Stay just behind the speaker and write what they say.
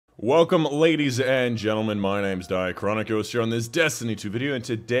Welcome, ladies and gentlemen. My name's Dychronic, your host here on this Destiny 2 video, and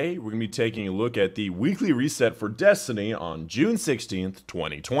today we're going to be taking a look at the weekly reset for Destiny on June 16th,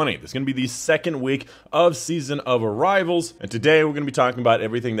 2020. This is going to be the second week of Season of Arrivals, and today we're going to be talking about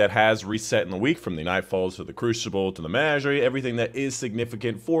everything that has reset in the week, from the Nightfalls to the Crucible to the Menagerie, everything that is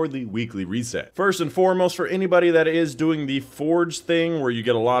significant for the weekly reset. First and foremost, for anybody that is doing the Forge thing, where you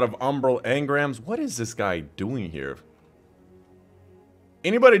get a lot of Umbral engrams, what is this guy doing here?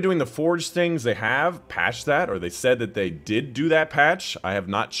 Anybody doing the Forge things, they have patched that, or they said that they did do that patch. I have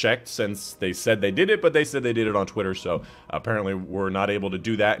not checked since they said they did it, but they said they did it on Twitter, so apparently we're not able to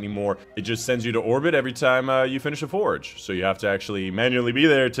do that anymore. It just sends you to orbit every time you finish a Forge, so you have to actually manually be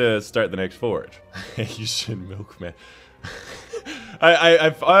there to start the next Forge. You should milk, man.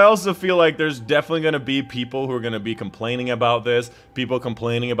 I also feel like there's definitely going to be people who are going to be complaining about this, people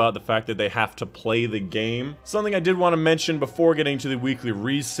complaining about the fact that they have to play the game. Something I did want to mention before getting to the weekly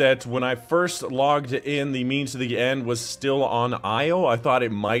reset: when I first logged in, the means to the end was still on Io. I thought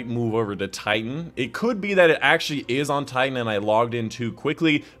it might move over to Titan. It could be that it actually is on Titan and I logged in too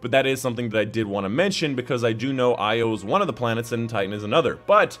quickly, but that is something that I did want to mention because I do know Io is one of the planets and Titan is another.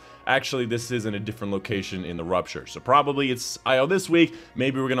 But actually, this is in a different location in the Rupture, so probably it's Io this week.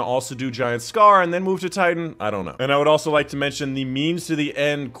 Maybe we're gonna also do Giant Scar and then move to Titan. I don't know. And I would also like to mention the means to the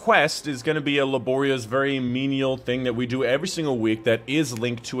end quest is gonna be a laborious, very menial thing that we do every single week that is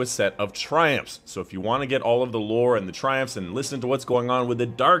linked to a set of triumphs. So if you want to get all of the lore and the triumphs and listen to what's going on with the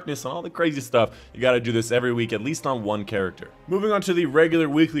darkness and all the crazy stuff, you gotta do this every week, at least on one character. Moving on to the regular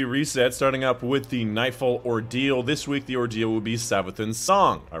weekly reset, starting up with the Nightfall Ordeal. This week the ordeal will be Savathun's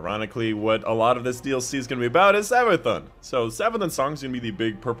Song. Ironically, what a lot of this DLC is gonna be about is Savathun. So Savathun's Song is gonna be the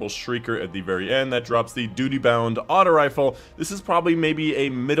big purple shrieker at the very end that drops the duty-bound auto rifle. This is probably maybe a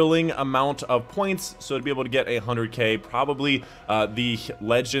middling amount of points, so to be able to get 100k, probably the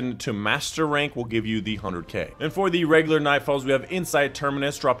legend to master rank will give you the 100k. And for the regular Nightfalls, we have Inside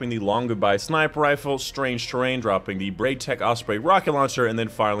Terminus dropping the Long Goodbye sniper rifle, Strange Terrain dropping the Braid Tech Osprey rocket launcher, and then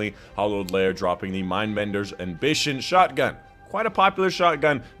finally Hollowed Lair dropping the Mindbender's Ambition shotgun. Quite a popular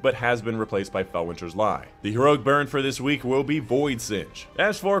shotgun, but has been replaced by Felwinter's Lie. The heroic burn for this week will be Void Singe.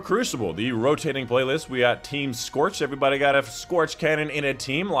 As for Crucible, the rotating playlist, we got Team Scorch. Everybody got a Scorch cannon in a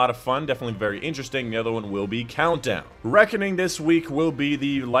team. A lot of fun, definitely very interesting. The other one will be Countdown. Reckoning this week will be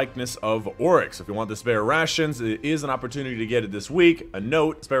the likeness of Oryx. If you want the spare rations, it is an opportunity to get it this week. A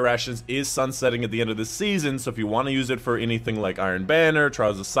note, spare rations is sunsetting at the end of the season, so if you want to use it for anything like Iron Banner,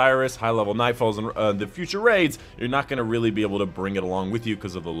 Trials of Cyrus, high-level Nightfalls, and the future raids, you're not going to really be able to bring it along with you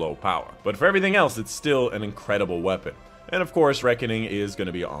because of the low power. But for everything else, it's still an incredible weapon. And of course, Reckoning is going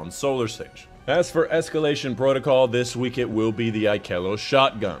to be on Solar Stage. As for Escalation Protocol, this week it will be the Ikelos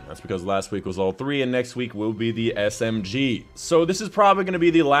shotgun. That's because last week was all three, and next week will be the SMG. So this is probably going to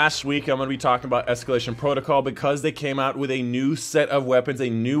be the last week I'm going to be talking about Escalation Protocol because they came out with a new set of weapons, a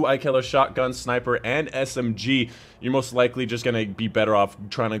new Ikelos shotgun, sniper, and SMG. You're most likely just going to be better off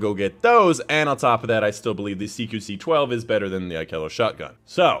trying to go get those, and on top of that, I still believe the CQC-12 is better than the Ikelos shotgun.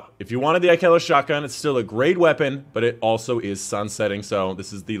 So, if you wanted the Ikelos shotgun, it's still a great weapon, but it also is sunsetting, so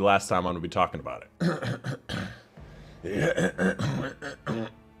this is the last time I'm going to be talking about it.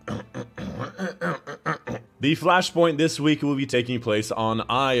 The flashpoint this week will be taking place on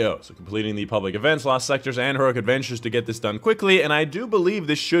Io, so completing the public events, lost sectors, and heroic adventures to get this done quickly, and I do believe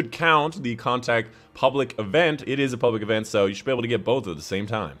this should count the contact public event. It is a public event, so you should be able to get both at the same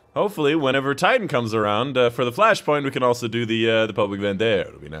time. Hopefully, whenever Titan comes around for the flashpoint, we can also do the public event there.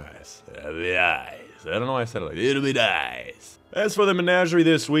 It'll be nice. It'll be nice. I don't know why I said it like that. It'll be nice. As for the Menagerie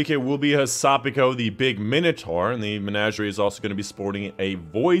this week, it will be Hasapiko, the big Minotaur, and the Menagerie is also going to be sporting a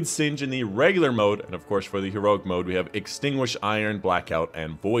Void Singe in the regular mode, and of course for the heroic mode we have Extinguish Iron, Blackout,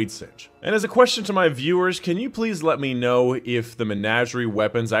 and Void Singe. And as a question to my viewers, can you please let me know if the Menagerie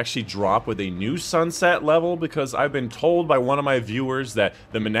weapons actually drop with a new sunset level? Because I've been told by one of my viewers that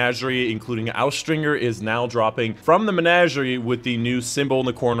the Menagerie, including Austringer, is now dropping from the Menagerie with the new symbol in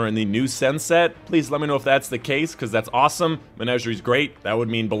the corner and the new sunset. Please let me know if that's the case, because that's awesome. Menagerie's great. That would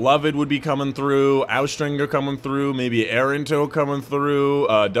mean Beloved would be coming through, Austringer coming through, maybe Arinto coming through,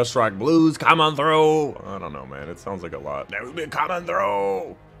 Dustrock Blues coming through. I don't know, man. It sounds like a lot. That would be coming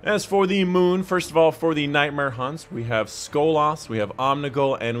through. As for the moon, first of all, for the Nightmare Hunts, we have Skolos, we have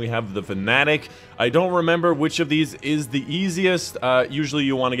Omnigul, and we have the Fanatic. I don't remember which of these is the easiest. Usually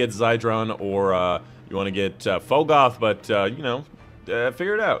you want to get Zydron or you want to get Fogoth, but, you know,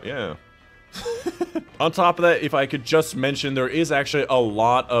 figure it out, yeah. On top of that, if I could just mention, there is actually a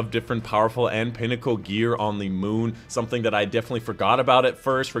lot of different powerful and pinnacle gear on the moon, something that I definitely forgot about at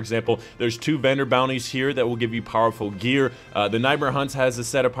first. For example, there's 2 vendor bounties here that will give you powerful gear. The Nightmare Hunt has a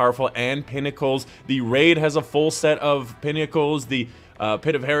set of powerful and pinnacles. The Raid has a full set of pinnacles. The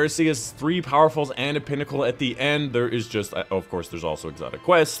Pit of Heresy has 3 powerfuls and a pinnacle at the end. There is just, of course, there's also exotic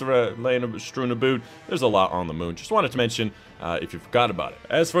quests, laying strewn about. There's a lot on the moon. Just wanted to mention if you forgot about it.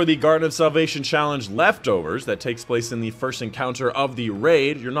 As for the Garden of Salvation Challenge Leftovers, that takes place in the first encounter of the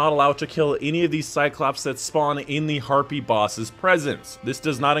raid, you're not allowed to kill any of these Cyclops that spawn in the Harpy boss's presence. This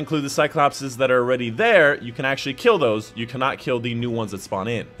does not include the Cyclopses that are already there. You can actually kill those. You cannot kill the new ones that spawn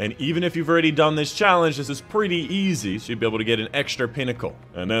in. And even if you've already done this challenge, this is pretty easy, so you'll be able to get an extra pinnacle.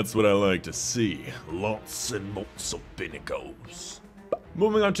 And that's what I like to see. Lots and lots of pinnacles.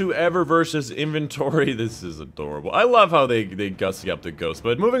 Moving on to Eververse's inventory. This is adorable. I love how they gussy up the ghost.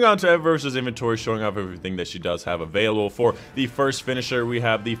 But moving on to Eververse's inventory, showing off everything that she does have available. For the first finisher, we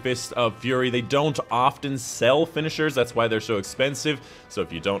have the Fist of Fury. They don't often sell finishers. That's why they're so expensive. So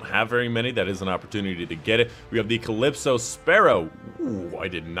if you don't have very many, that is an opportunity to get it. We have the Calypso Sparrow. Ooh, I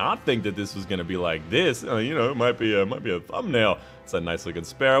did not think that this was going to be like this. You know, it might be a thumbnail. It's a nice looking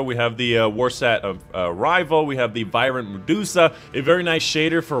sparrow. We have the Warsat of Rival. We have the Virant Medusa. A very nice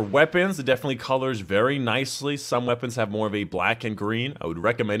shader for weapons. It definitely colors very nicely. Some weapons have more of a black and green. I would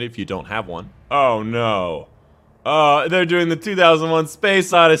recommend it if you don't have one. Oh no. They're doing the 2001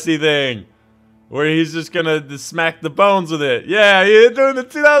 Space Odyssey thing, where he's just gonna smack the bones with it. Yeah, he's doing the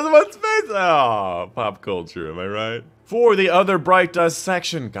 2001 Space. Oh, pop culture, am I right? For the other Bright Dust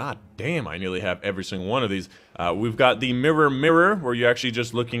section, god damn, I nearly have every single one of these. We've got the Mirror, where you're actually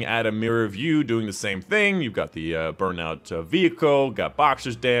just looking at a mirror view doing the same thing. You've got the Burnout vehicle, got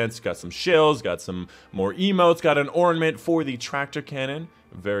Boxer's Dance, got some shills, got some more emotes, got an ornament for the tractor cannon.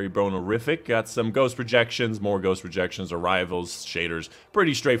 Very bonerific. Got some ghost projections, more ghost projections, arrivals, shaders.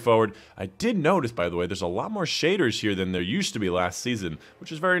 Pretty straightforward. I did notice, by the way, there's a lot more shaders here than there used to be last season,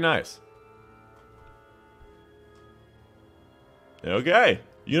 which is very nice. Okay.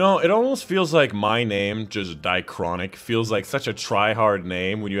 You know, it almost feels like my name, just Dychronic, feels like such a try-hard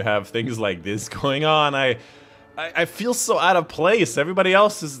name when you have things like this going on. I feel so out of place. Everybody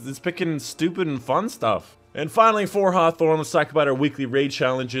else is picking stupid and fun stuff. And finally, for Hawthorne, let's talk about our weekly raid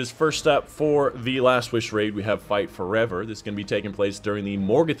challenges. First up, for the Last Wish raid, we have Fight Forever. This is going to be taking place during the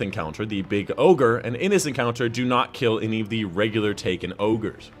Morgoth encounter, the Big Ogre. And in this encounter, do not kill any of the regular taken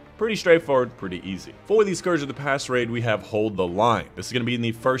ogres. Pretty straightforward, pretty easy. For the Scourge of the Past raid, we have Hold the Line. This is going to be in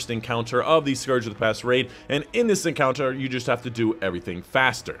the first encounter of the Scourge of the Past raid, and in this encounter, you just have to do everything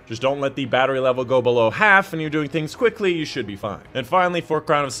faster. Just don't let the battery level go below half, and you're doing things quickly, you should be fine. And finally, for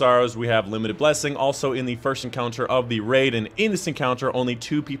Crown of Sorrows, we have Limited Blessing, also in the first encounter of the raid, and in this encounter, only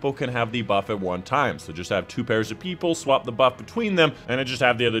 2 people can have the buff at one time. So just have 2 pairs of people, swap the buff between them, and then just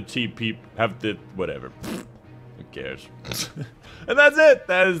have the other have the whatever. Who cares? And that's it.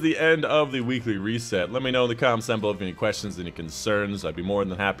 That is the end of the weekly reset. Let me know in the comments down below if you have any questions, any concerns. I'd be more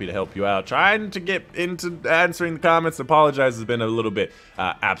than happy to help you out. Trying to get into answering the comments. Apologize, has been a little bit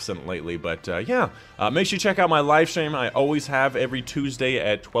absent lately, but yeah. Make sure you check out my live stream. I always have every Tuesday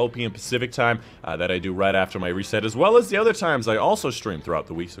at 12 p.m. Pacific time that I do right after my reset, as well as the other times I also stream throughout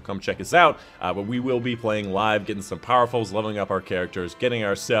the week, so come check us out. But we will be playing live, getting some powerfuls, leveling up our characters, getting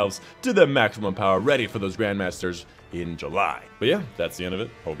ourselves to the maximum power, ready for those Grandmasters in July. But yeah, that's the end of it.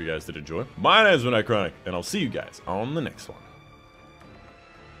 Hope you guys did enjoy. My name is Dychronic, and I'll see you guys on the next one.